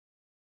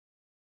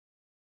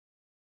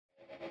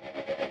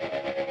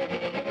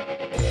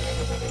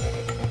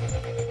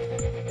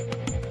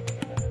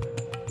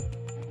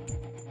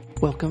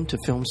Welcome to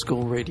Film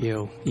School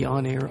Radio, the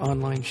on-air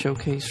online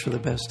showcase for the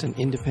best in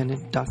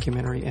independent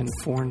documentary and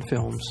foreign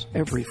films,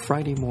 every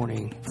Friday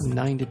morning from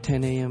 9 to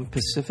 10 a.m.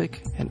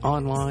 Pacific and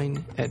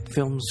online at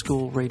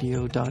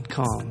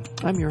filmschoolradio.com.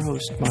 I'm your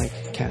host,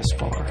 Mike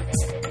Kaspar.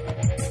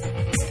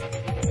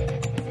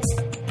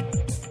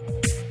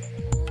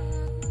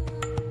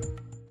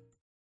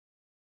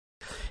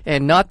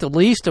 And not the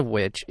least of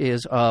which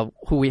is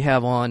who we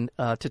have on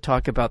to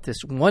talk about this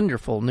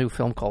wonderful new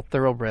film called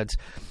Thoroughbreds.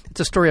 It's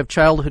a story of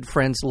childhood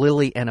friends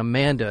Lily and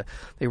Amanda.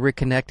 They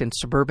reconnect in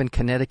suburban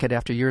Connecticut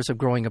after years of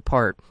growing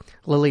apart.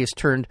 Lily is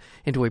turned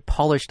into a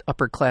polished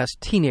upper-class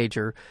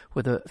teenager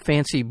with a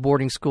fancy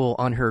boarding school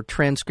on her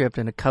transcript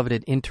and a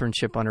coveted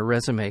internship on her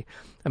resume.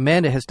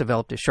 Amanda has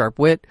developed a sharp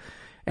wit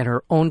and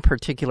her own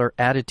particular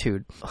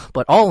attitude,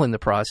 but all in the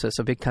process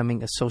of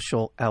becoming a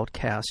social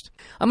outcast.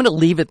 I'm going to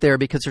leave it there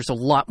because there's a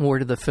lot more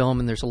to the film,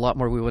 and there's a lot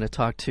more we want to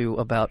talk to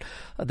about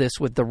this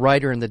with the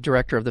writer and the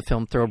director of the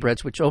film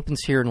Thoroughbreds, which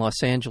opens here in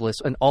Los Angeles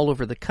and all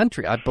over the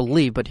country, I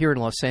believe, but here in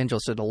Los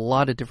Angeles at a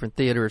lot of different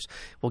theaters.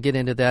 We'll get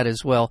into that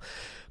as well.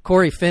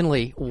 Corey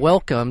Finley,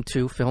 welcome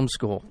to Film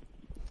School.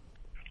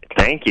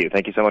 Thank you.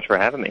 Thank you so much for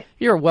having me.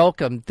 You're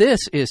welcome. This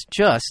is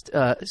just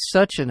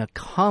such an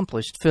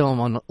accomplished film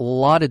on a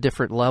lot of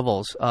different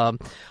levels.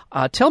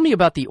 Tell me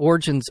about the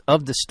origins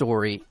of the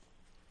story.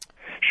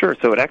 Sure.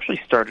 So it actually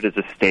started as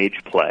a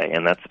stage play,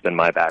 and that's been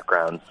my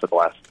background for the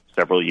last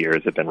several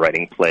years. I've been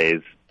writing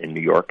plays in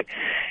New York,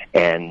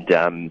 and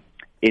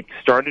it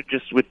started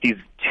just with these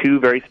two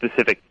very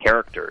specific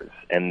characters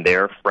and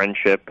their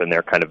friendship and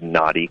their kind of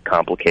naughty,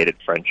 complicated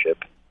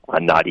friendship.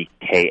 Naughty,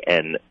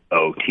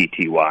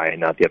 K-N-O-T-T-Y,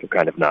 not the other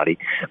kind of naughty.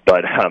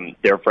 But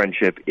their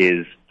friendship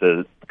is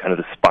the kind of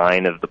the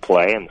spine of the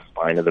play and the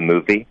spine of the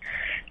movie.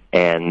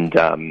 And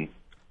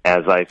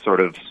as I sort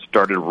of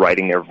started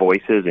writing their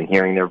voices and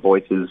hearing their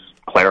voices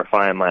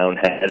clarify in my own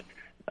head,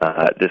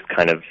 this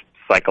kind of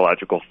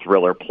psychological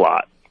thriller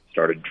plot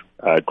started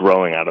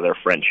growing out of their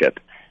friendship.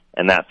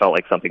 And that felt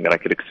like something that I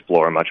could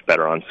explore much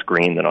better on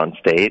screen than on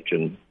stage.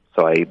 And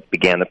so I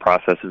began the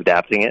process of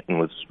adapting it and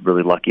was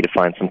really lucky to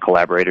find some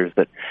collaborators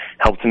that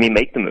helped me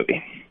make the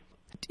movie.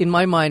 In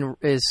my mind,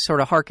 it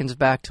sort of harkens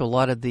back to a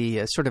lot of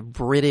the sort of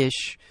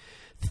British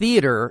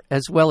theater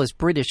as well as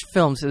British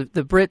films. The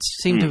Brits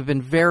seem to have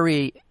been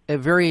very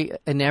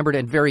enamored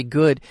and very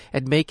good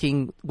at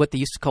making what they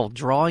used to call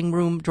drawing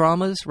room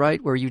dramas,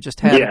 right, where you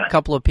just had a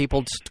couple of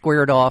people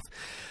squared off.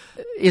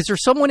 Is there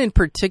someone in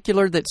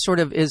particular that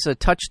sort of is a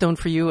touchstone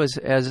for you as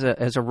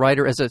a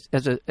writer,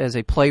 as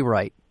a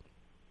playwright?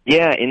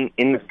 Yeah, in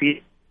the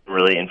theater, I'm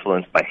really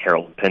influenced by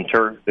Harold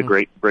Pinter, the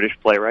great British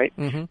playwright,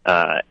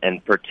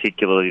 and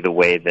particularly the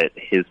way that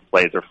his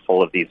plays are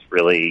full of these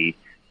really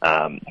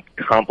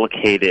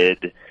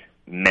complicated,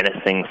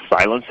 menacing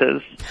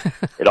silences.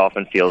 It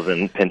often feels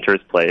in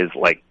Pinter's plays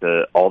like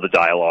all the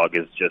dialogue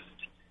is just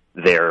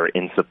there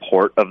in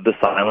support of the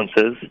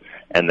silences,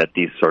 and that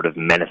these sort of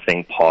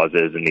menacing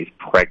pauses and these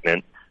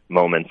pregnant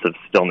moments of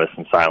stillness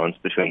and silence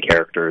between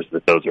characters,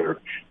 that those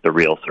are the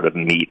real sort of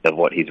meat of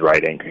what he's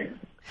writing.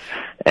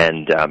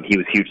 And he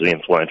was hugely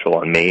influential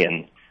on me,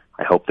 and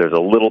I hope there's a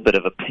little bit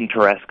of a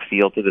Pinteresque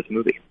feel to this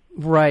movie.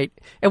 Right.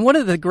 And one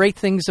of the great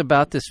things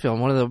about this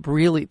film, one of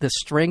the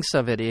strengths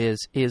of it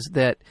is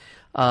that,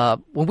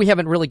 we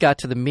haven't really got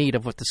to the meat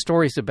of what the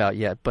story's about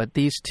yet, but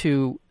these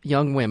two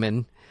young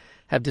women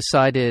have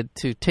decided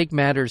to take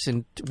matters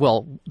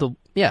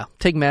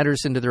take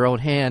matters into their own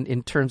hand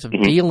in terms of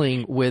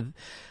dealing with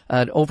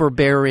an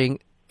overbearing,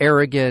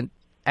 arrogant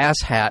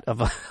asshat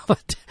of a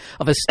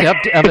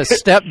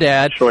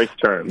stepdad. Choice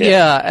term.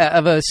 Yeah,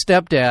 of a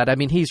stepdad. I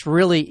mean, he's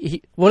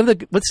really one of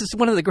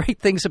the great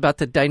things about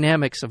the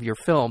dynamics of your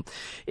film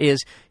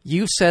is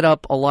you set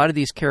up a lot of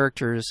these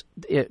characters,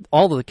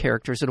 all of the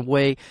characters, in a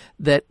way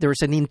that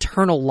there's an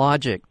internal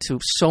logic to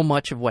so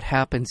much of what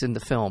happens in the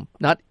film.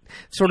 Not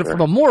sort of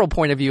from a moral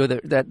point of view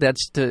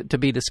that's to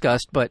be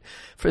discussed, but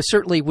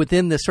certainly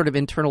within the sort of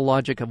internal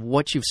logic of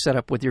what you've set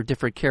up with your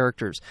different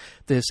characters,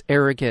 this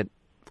arrogant,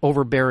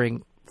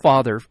 overbearing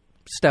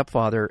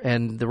stepfather,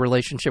 and the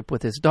relationship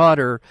with his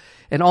daughter,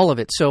 and all of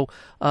it. So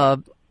I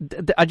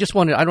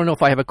don't know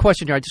if I have a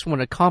question here. I just want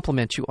to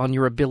compliment you on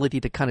your ability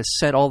to kind of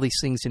set all these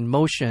things in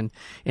motion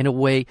in a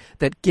way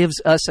that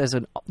gives us as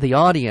the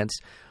audience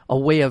a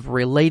way of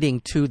relating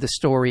to the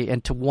story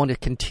and to want to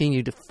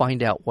continue to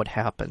find out what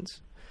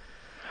happens.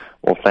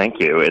 Well,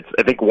 thank you.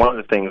 I think one of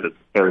the things that's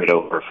carried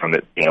over from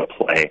it being a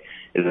play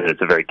is that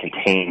it's a very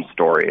contained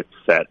story. It's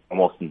set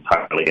almost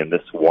entirely in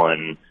this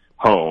one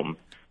home.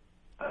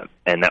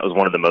 And that was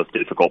one of the most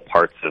difficult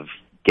parts of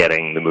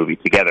getting the movie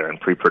together in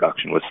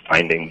pre-production, was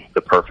finding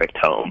the perfect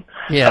home.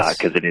 Yes.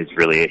 Because it is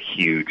really a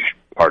huge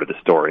part of the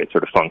story. It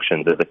sort of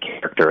functions as a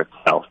character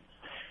itself.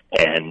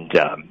 And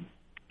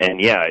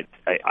yeah,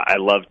 I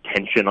love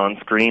tension on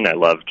screen. I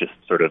love just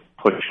sort of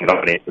pushing the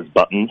audience's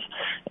buttons.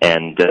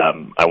 And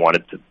I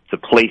wanted to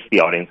place the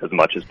audience as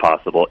much as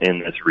possible in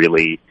this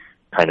really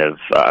kind of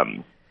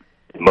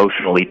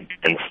emotionally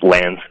dense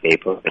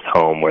landscape of this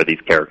home where these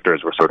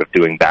characters were sort of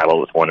doing battle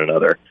with one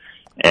another,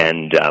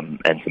 and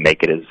to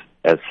make it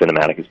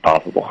cinematic as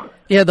possible.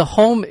 Yeah, the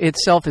home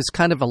itself is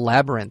kind of a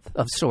labyrinth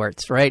of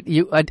sorts, right?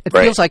 It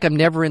feels like I'm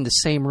never in the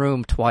same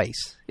room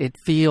twice. It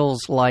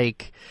feels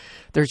like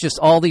there's just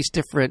all these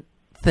different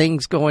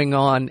things going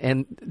on,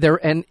 and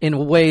in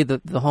a way,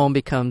 the home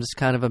becomes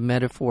kind of a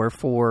metaphor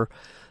for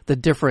the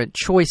different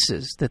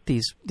choices that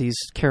these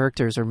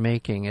characters are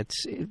making. It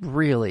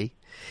really.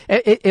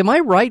 Am I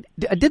right?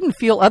 I didn't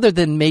feel, other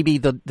than maybe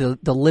the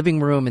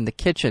living room and the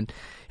kitchen,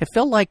 it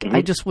felt like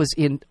I just was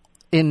in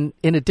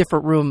a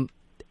different room,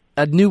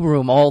 a new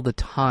room all the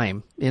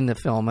time in the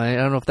film. I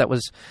don't know if that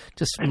was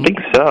just... I think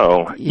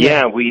so.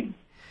 Yeah,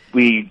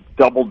 we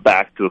doubled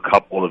back to a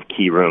couple of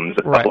key rooms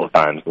a couple of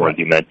times, the ones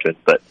you mentioned,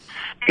 but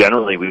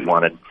generally we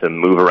wanted to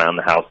move around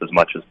the house as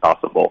much as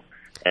possible,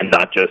 and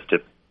not just to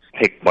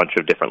pick a bunch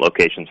of different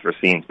locations for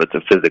scenes, but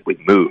to physically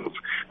move.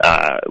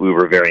 We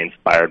were very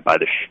inspired by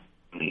the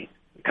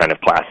kind of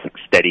classic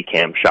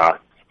Steadicam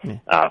shots,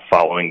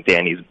 following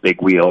Danny's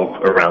big wheel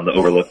around the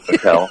Overlook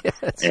Hotel.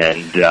 Yes.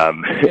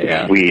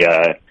 And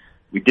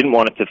we didn't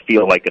want it to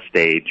feel like a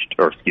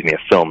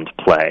filmed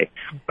play.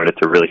 We wanted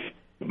it to really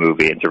be a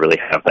movie and to really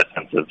have that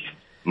sense of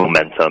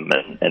momentum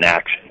and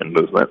action and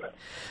movement.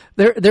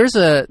 There's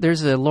a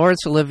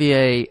Laurence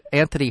Olivier,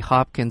 Anthony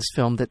Hopkins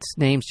film that's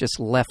name's just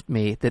left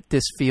me that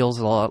this feels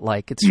a lot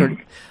like. It's sort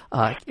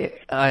of,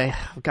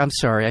 I'm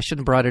sorry, I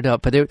shouldn't have brought it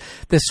up, but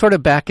this sort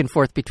of back and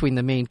forth between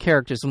the main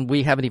characters, and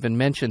we haven't even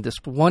mentioned this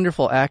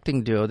wonderful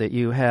acting duo that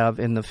you have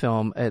in the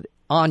film,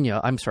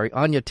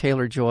 Anya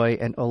Taylor-Joy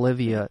and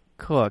Olivia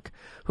Cook,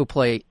 who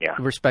play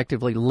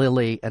respectively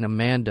Lily and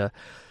Amanda.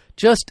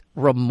 Just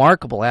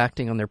remarkable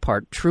acting on their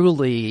part.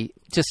 Truly,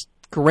 just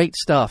great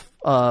stuff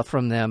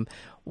from them.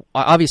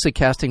 Obviously,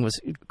 casting was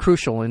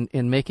crucial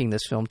in making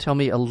this film. Tell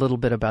me a little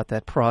bit about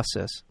that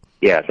process.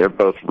 Yeah, they're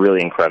both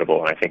really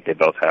incredible, and I think they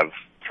both have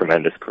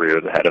tremendous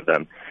careers ahead of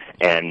them.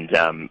 And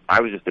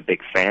I was just a big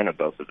fan of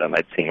both of them.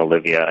 I'd seen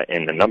Olivia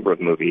in a number of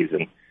movies,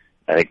 and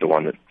I think the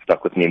one that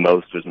stuck with me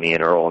most was Me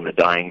and Earl and the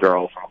Dying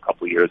Girl from a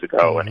couple years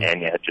ago, and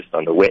Anya had just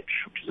done The Witch,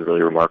 which is a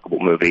really remarkable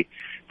movie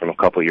from a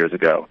couple years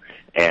ago.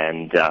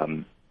 And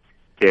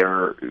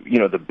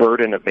the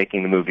burden of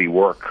making the movie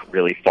work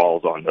really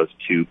falls on those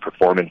two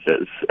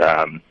performances.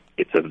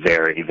 It's a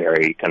very,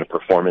 very kind of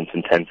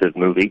performance-intensive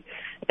movie,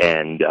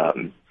 and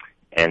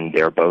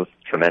they're both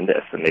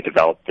tremendous, and they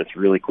developed this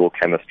really cool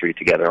chemistry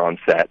together on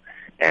set,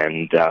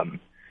 and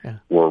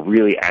were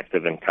really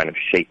active in kind of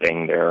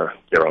shaping their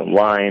own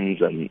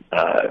lines and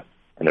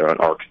their own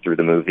arcs through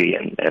the movie,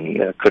 and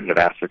couldn't have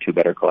asked for two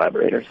better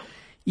collaborators.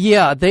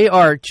 Yeah, they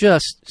are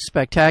just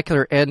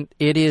spectacular, and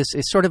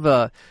it's sort of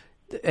a,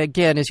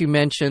 again, as you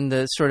mentioned,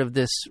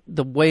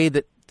 the way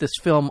that this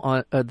film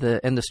and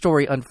the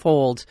story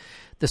unfolds,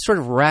 the sort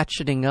of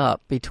ratcheting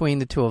up between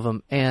the two of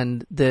them,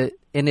 and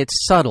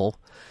it's subtle,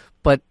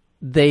 but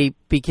they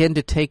begin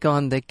to take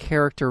on the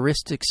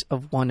characteristics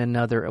of one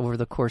another over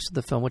the course of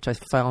the film, which I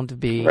found to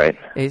be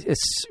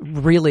it's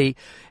really,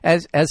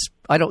 as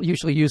I don't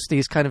usually use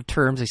these kind of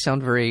terms, they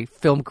sound very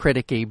film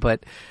criticky,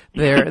 but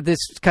they're this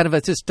kind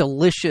of this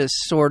delicious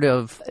sort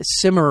of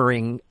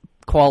simmering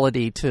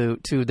quality to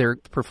their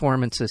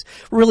performances.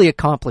 Really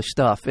accomplished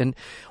stuff. And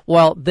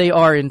while they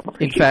are in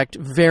fact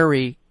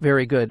very,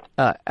 very good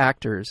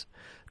actors,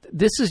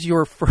 this is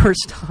your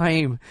first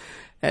time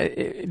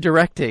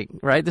directing,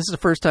 right? This is the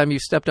first time you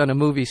stepped on a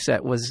movie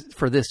set was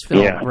for this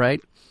film,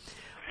 right?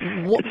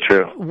 It's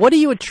true. What do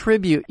you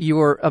attribute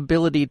your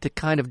ability to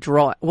kind of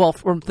draw? Well,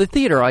 from the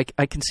theater, I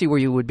can see where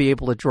you would be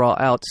able to draw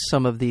out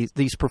some of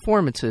these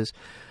performances,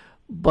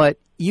 but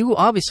you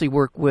obviously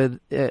work with.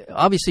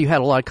 Obviously, you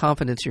had a lot of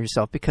confidence in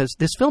yourself because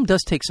this film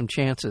does take some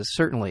chances,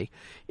 certainly.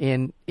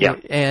 So,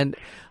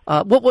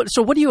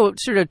 what do you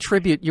sort of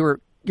attribute your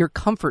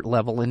comfort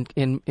level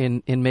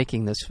in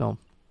making this film?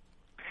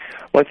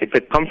 Well, I think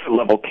the comfort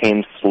level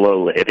came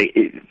slowly.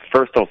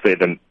 First, I'll say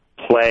the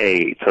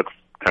play took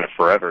kind of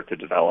forever to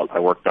develop. I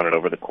worked on it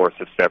over the course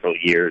of several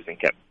years and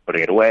kept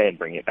putting it away and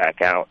bringing it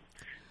back out.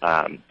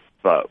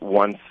 But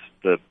once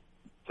the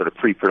sort of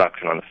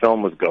pre-production on the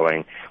film was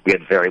going, we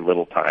had very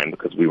little time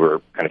because we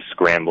were kind of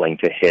scrambling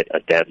to hit a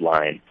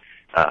deadline.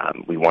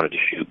 We wanted to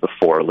shoot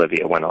before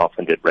Olivia went off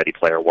and did Ready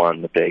Player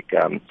One, the big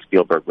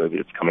Spielberg movie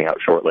that's coming out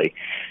shortly.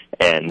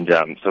 And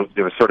so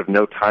there was sort of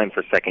no time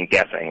for second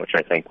guessing, which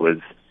I think was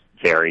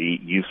very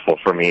useful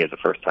for me as a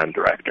first-time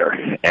director.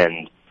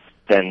 And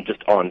then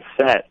just on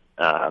set,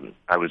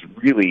 I was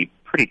really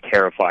pretty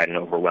terrified and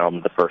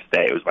overwhelmed the first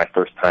day. It was my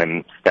first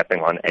time stepping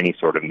on any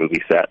sort of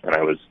movie set, and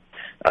I was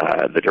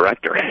the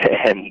director,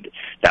 and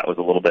that was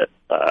a little bit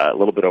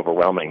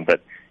overwhelming.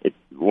 But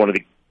one of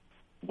the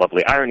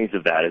lovely ironies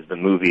of that is the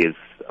movie is,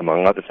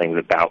 among other things,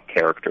 about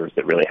characters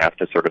that really have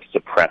to sort of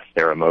suppress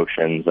their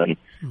emotions, and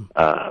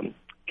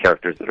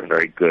characters that are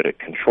very good at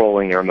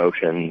controlling their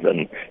emotions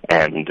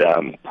and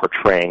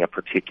portraying a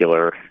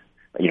particular,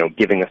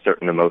 giving a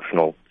certain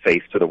emotional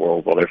face to the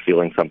world while they're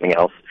feeling something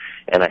else.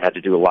 And I had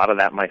to do a lot of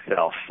that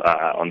myself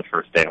on the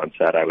first day on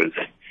set. I was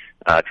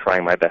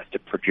trying my best to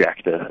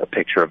project a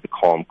picture of the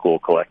calm, cool,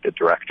 collected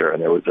director,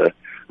 and there was a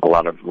a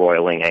lot of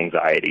roiling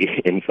anxiety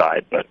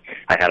inside. But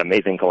I had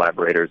amazing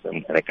collaborators,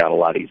 and it got a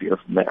lot easier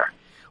from there.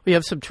 We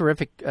have some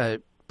terrific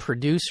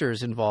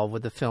producers involved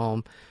with the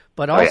film,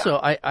 but also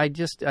I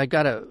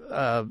got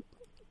to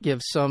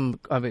give some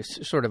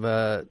sort of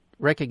a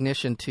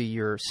recognition to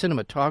your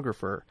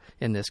cinematographer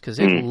in this, because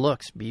it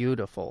looks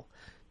beautiful.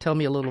 Tell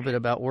me a little bit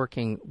about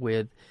working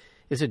with,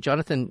 is it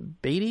Jonathan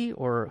Beatty,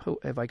 or who,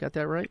 have I got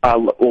that right?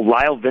 Well,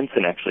 Lyle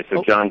Vincent, actually.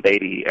 So John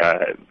Beatty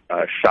was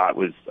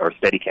our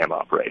Steadicam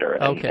operator,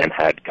 and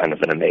had kind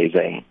of an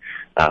amazing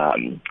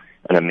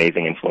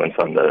influence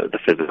on the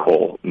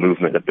physical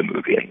movement of the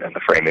movie and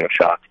the framing of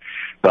shots.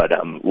 But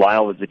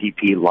Lyle was the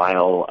DP.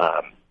 Lyle,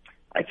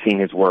 I'd seen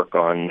his work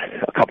on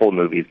a couple of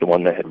movies. The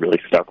one that had really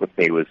stuck with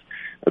me was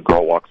A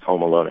Girl Walks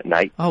Home Alone at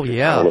Night. Oh,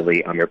 yeah.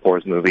 Lily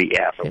Amirpour's movie,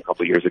 from a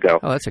couple of years ago.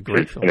 Oh, that's a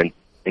great film. An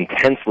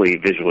intensely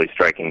visually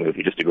striking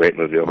movie, just a great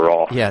movie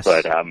overall. Yes.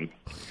 But,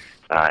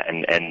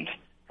 and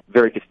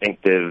very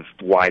distinctive,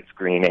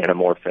 widescreen,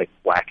 anamorphic,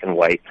 black and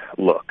white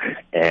look.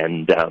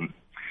 And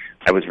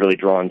I was really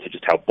drawn to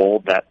just how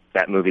bold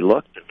that movie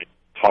looked. And we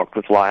talked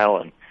with Lyle,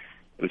 and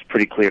it was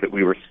pretty clear that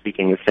we were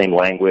speaking the same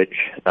language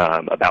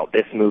about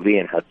this movie,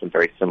 and had some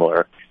very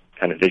similar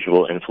kind of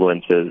visual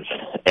influences.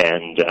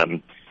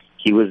 And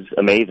he was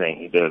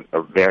amazing. He's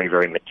a very,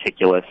 very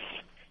meticulous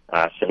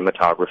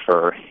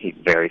cinematographer. He's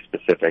very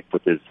specific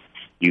with his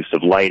use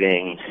of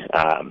lighting,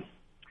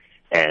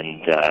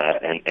 and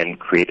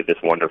created this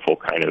wonderful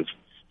kind of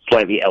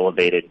slightly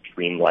elevated,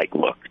 dreamlike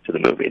look to the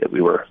movie that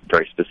we were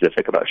very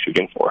specific about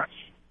shooting for.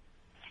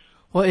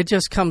 Well, it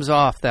just comes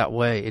off that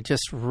way. It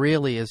just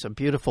really is a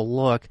beautiful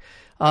look.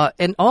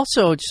 And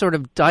also sort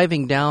of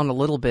diving down a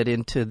little bit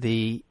into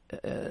the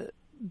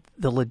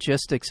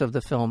logistics of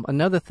the film.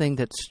 Another thing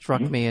that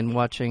struck me in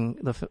watching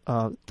the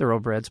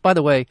Thoroughbreds. By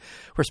the way,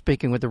 we're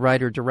speaking with the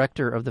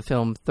writer-director of the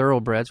film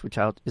Thoroughbreds, which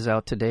is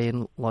out today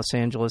in Los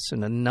Angeles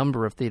and a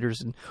number of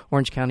theaters in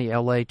Orange County,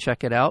 L.A.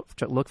 Check it out.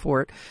 Look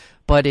for it.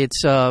 But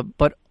it's also.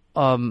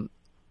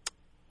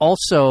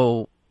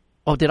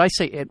 Oh, did I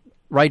say it?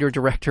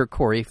 Writer-director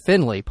Corey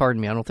Finley,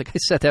 pardon me, I don't think I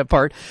said that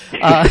part.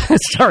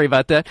 Sorry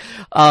about that.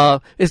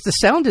 Is the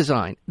sound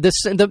design. The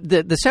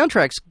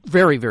soundtrack's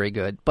very, very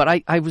good,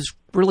 but I was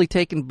really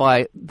taken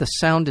by the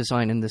sound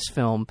design in this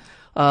film.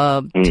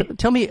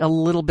 Tell me a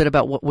little bit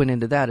about what went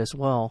into that as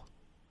well.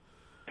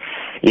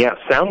 Yeah,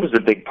 sound was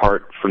a big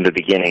part from the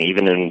beginning.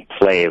 Even in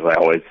plays, I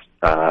always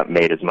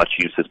made as much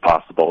use as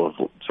possible of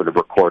sort of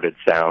recorded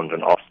sound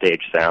and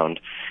offstage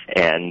sound.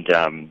 And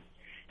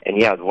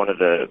yeah, one of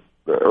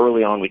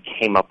early on, we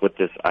came up with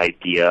this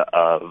idea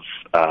of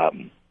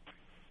the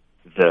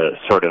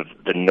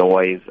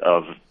noise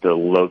of the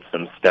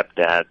loathsome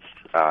stepdad's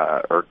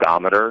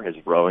ergometer, his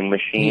rowing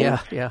machine,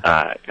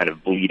 kind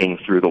of bleeding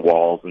through the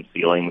walls and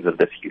ceilings of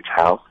this huge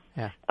house.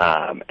 Yeah.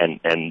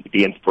 And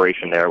the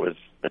inspiration there was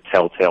The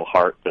Telltale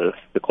Heart, the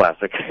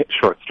classic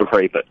short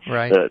story, but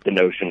the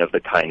notion of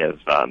the kind of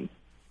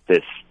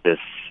this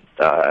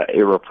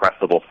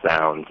irrepressible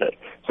sound that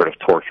sort of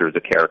tortures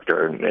a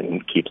character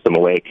and keeps them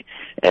awake,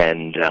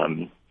 and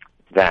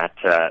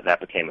that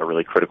became a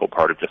really critical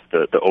part of just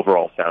the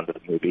overall sound of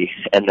the movie.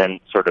 And then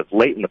sort of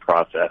late in the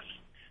process,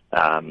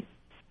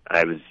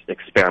 I was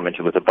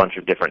experimenting with a bunch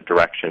of different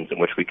directions in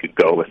which we could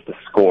go with the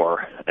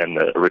score and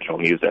the original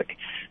music,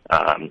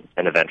 and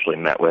eventually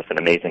met with an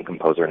amazing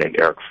composer named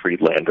Eric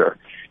Friedlander,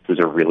 who's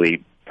a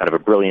really kind of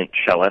a brilliant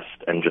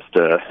cellist and just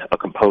a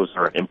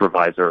composer, an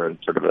improviser, and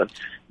sort of a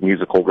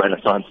musical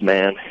renaissance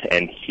man.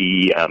 And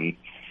he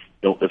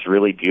built this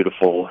really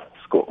beautiful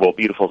score. Well,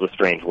 beautiful is a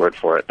strange word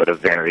for it, but a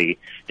very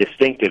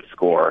distinctive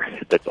score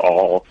that's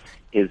all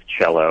his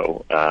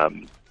cello,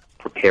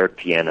 prepared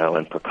piano,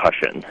 and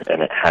percussion.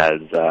 And it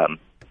has a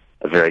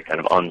very kind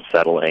of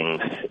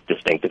unsettling,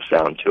 distinctive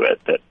sound to it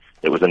that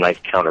it was a nice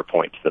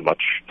counterpoint to the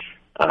much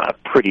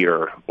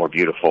prettier, more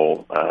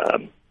beautiful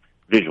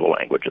visual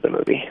language of the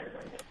movie.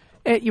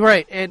 You're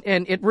right, and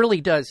it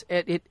really does.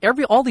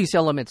 All these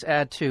elements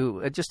add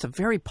to just a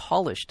very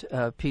polished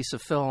piece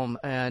of film,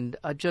 and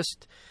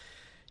just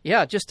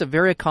a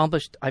very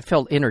accomplished. I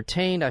felt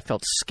entertained. I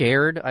felt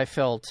scared. I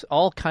felt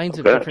all kinds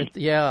of different.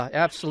 Yeah,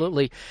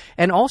 absolutely,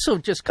 and also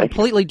just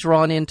completely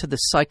drawn into the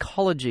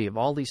psychology of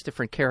all these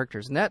different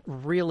characters, and that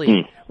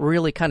really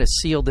kind of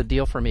sealed the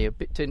deal for me.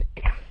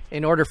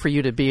 In order for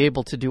you to be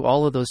able to do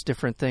all of those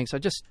different things,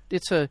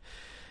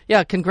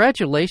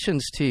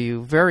 congratulations to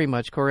you very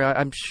much, Corey.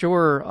 I'm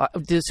sure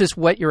does this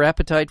whet your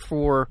appetite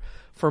for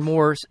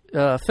more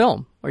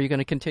film? Are you going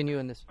to continue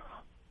in this?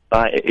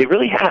 It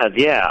really has,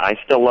 yeah. I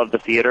still love the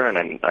theater,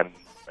 and I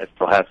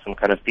still have some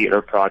kind of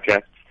theater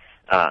projects.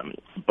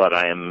 But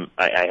I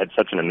had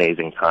such an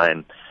amazing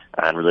time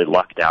and really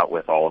lucked out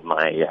with all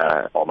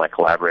my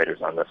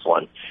collaborators on this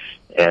one,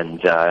 and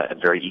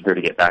I'm very eager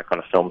to get back on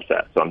a film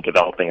set. So I'm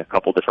developing a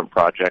couple different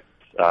projects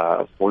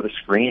for the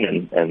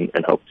screen,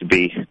 and hope to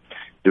be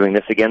doing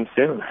this again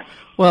soon.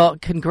 Well,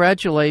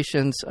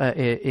 congratulations.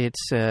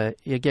 It's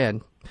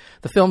again,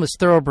 the film is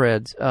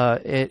Thoroughbreds.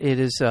 It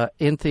is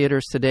in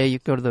theaters today. You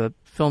can go to the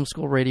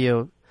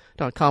filmschoolradio.com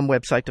filmschool.com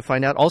website to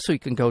find out. Also, you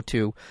can go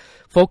to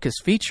Focus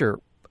Feature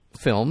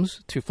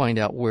Films to find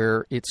out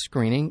where it's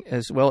screening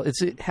as well.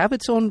 Does it have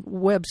its own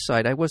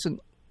website? I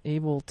wasn't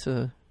able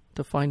to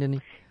find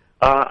any.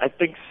 I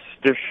think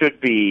there should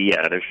be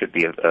a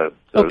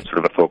sort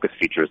of a Focus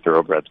Features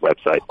Thoroughbreds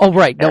website. Oh,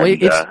 right. No, and,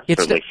 it's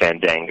certainly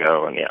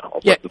Fandango and all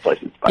sorts of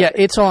places. Yeah,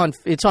 it's on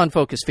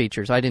Focus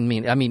Features. I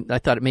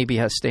thought it maybe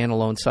has a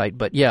standalone site,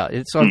 but yeah,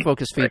 it's on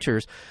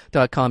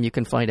focusfeatures.com. You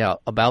can find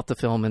out about the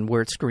film and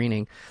where it's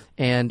screening.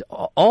 And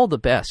all the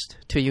best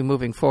to you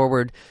moving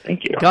forward.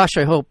 Thank you. Gosh,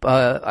 I hope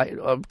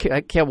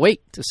I can't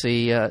wait to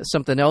see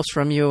something else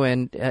from you.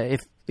 And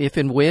if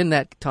and when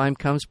that time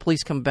comes,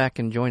 please come back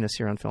and join us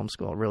here on Film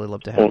School. I'd really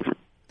love to have you.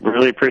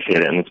 Really appreciate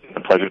it, and it's been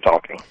a pleasure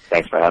talking.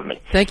 Thanks for having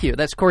me. Thank you.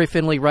 That's Corey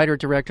Finley,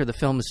 writer-director. The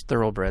film is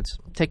Thoroughbreds.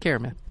 Take care,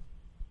 man.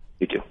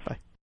 You too. Bye.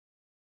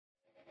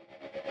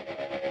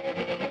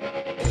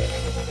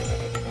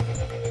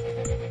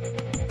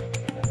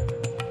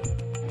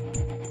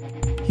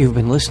 You've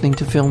been listening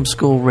to Film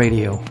School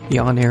Radio, the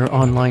on-air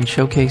online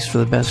showcase for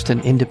the best in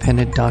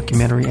independent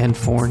documentary and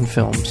foreign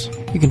films.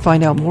 You can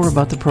find out more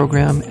about the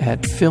program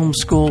at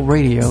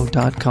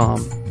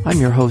filmschoolradio.com. I'm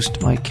your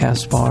host, Mike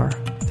Kaspar.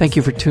 Thank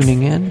you for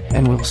tuning in,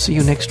 and we'll see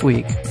you next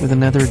week with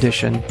another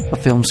edition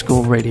of Film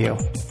School Radio.